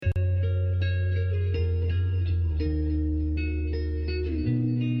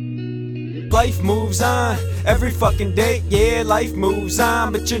Life moves on, every fucking day, yeah, life moves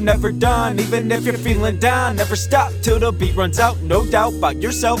on. But you're never done, even if you're feeling down. Never stop till the beat runs out. No doubt about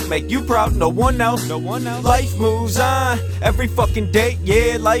yourself, make you proud, no one else. Life moves on, every fucking day,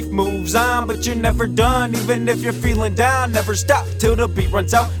 yeah, life moves on. But you're never done, even if you're feeling down. Never stop till the beat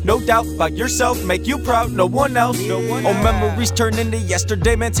runs out. No doubt about yourself, make you proud, no one else. Oh, memories turn into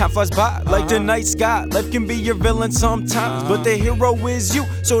yesterday, man, time flies by like the night sky. Life can be your villain sometimes, but the hero is you,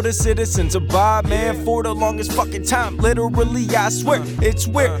 so the citizens abide, man, for the longest fucking time. Literally, I swear, it's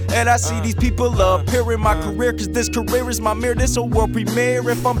weird that I see these people appear in my career, cause this career is my mirror, this a world premiere.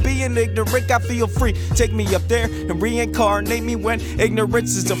 If I'm being ignorant, I feel free, take me up there and reincarnate me when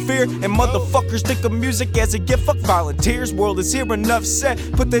ignorance is a fear. And motherfuckers think of music as a gift, fuck volunteers. World is here, enough said,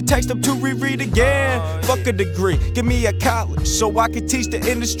 put the text up to reread again. Fuck a degree, give me a college so I can teach the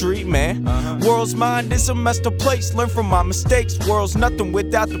industry, man. World's mind is a messed up place, learn from my mistakes. World's nothing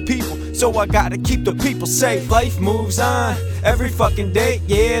without the people, so I gotta keep the people safe. Life moves on, every fucking day,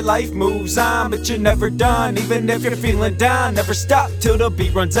 yeah, life moves on. But you're never done, even if you're feeling down. Never stop till the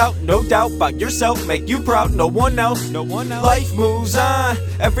beat runs out. No doubt about yourself, make you proud, no one else. Life moves on,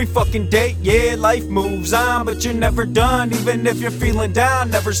 every fucking day, yeah, life moves on. But you're never done, even if you're feeling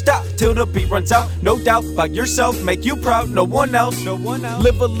down. Never stop till the beat runs out. No doubt about yourself, make you proud, no one else.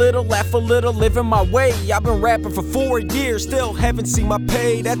 Live a little, laugh a little, living my way. I've been rapping for 4 years, still haven't seen my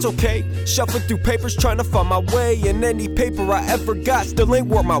pay, that's okay. Shuffling through papers, trying to find my way. And any paper I ever got still ain't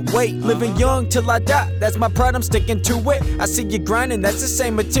worth my weight. Living young till I die, that's my pride, I'm sticking to it. I see you grinding, that's the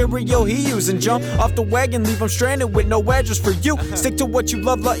same material he using. Jump off the wagon, leave him stranded with no address for you. Stick to what you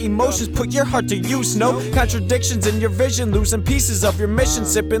love, let emotions put your heart to use. No contradictions in your vision, losing pieces of your mission.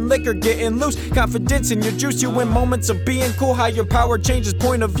 Sipping liquor, getting loose, confidence in your juice. You in moments of being cool, higher power changes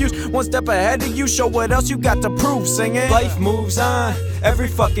point of views. One step ahead of you, show what else you got to prove. Singing, life moves on, every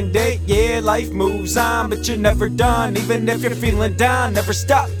fucking day, yeah, life moves on. But you're never done, even if you're feeling down. Never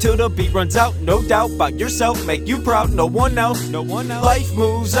stop till the beat runs out. No doubt about yourself, make you proud, no one else. Life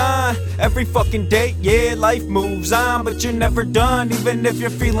moves on, every fucking day, yeah, life moves on. But you're never done, even if you're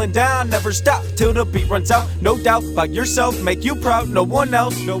feeling down. Never stop till the beat runs out. No doubt about yourself, make you proud, no one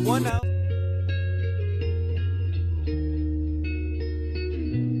else.